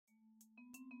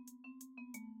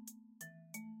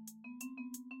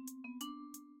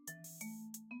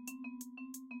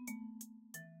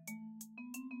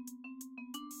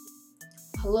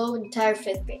Hello, entire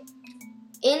 5th grade.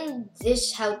 In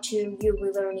this how-to, you'll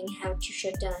be learning how to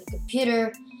shut down a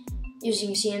computer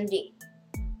using CMD.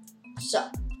 So,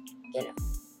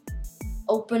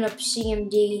 open up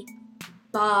CMD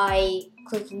by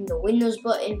clicking the Windows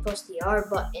button, plus the R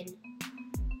button,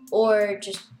 or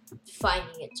just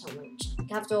finding it somewhere. You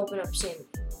have to open up CMD.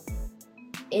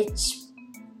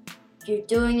 You're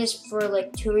doing this for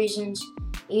like 2 reasons.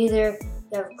 Either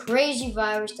you have a crazy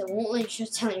virus that won't let you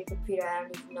shut down your computer, I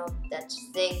don't even know if that's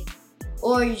a thing,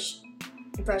 or you're just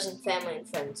impressing family and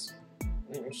friends.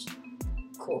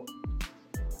 Cool.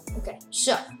 Okay,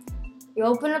 so you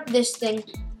open up this thing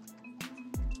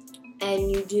and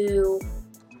you do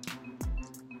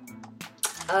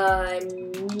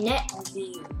net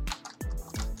view.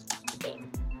 Okay.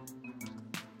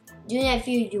 Do net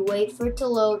view, you wait for it to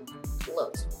load,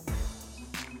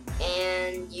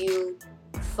 and you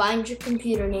find your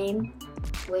computer name,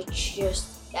 which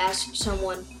just ask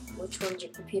someone which one's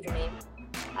your computer name.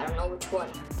 I don't know which one,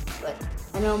 but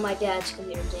I know my dad's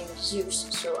computer name is Zeus,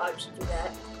 so I'll just do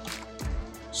that.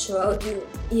 So I'll do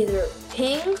either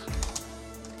ping,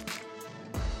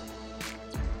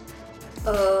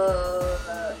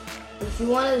 if you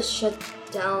want to shut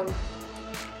down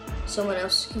someone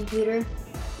else's computer,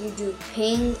 you do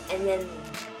ping and then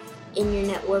in your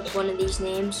network one of these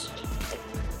names, like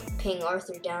ping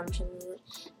Arthur down or something like that.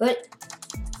 But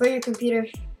for your computer,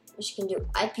 you can do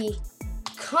IP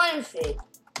config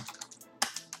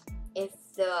if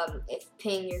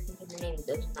ping your computer name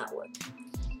does not work.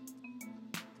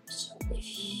 So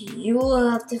you will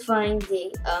have to find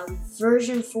the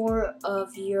version 4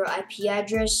 of your IP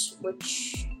address,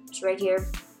 which is right here,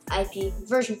 IP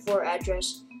version 4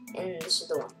 address, and this is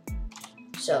the one.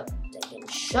 So I can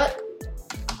shut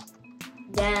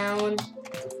down,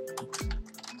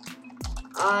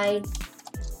 I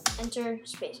enter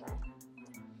space I.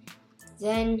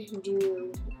 Then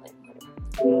do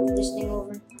move this thing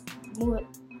over, move it.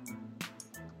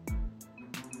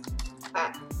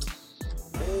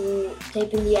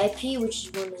 Type in the IP, which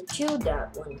is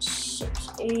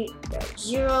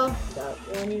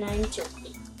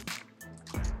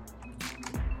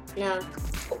 192.168.0.192. Now,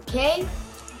 okay.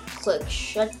 Click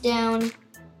shutdown.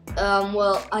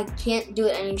 Well, I can't do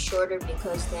it any shorter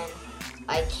because then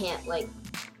I can't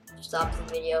stop the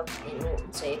video and it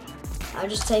won't save. I'll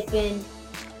just type in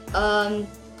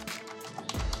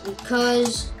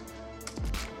because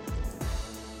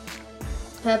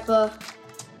Peppa.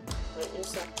 Wait,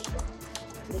 it's not Peppa.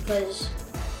 Because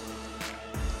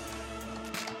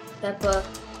Peppa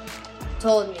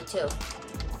told me to.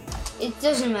 It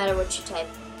doesn't matter what you type,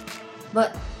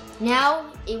 but now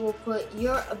it will put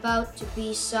 "you're about to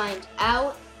be signed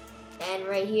out," and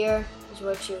right here is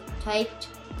what you typed.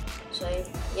 So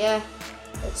yeah,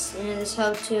 that's the end of this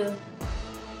how-to.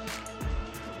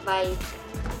 Bye.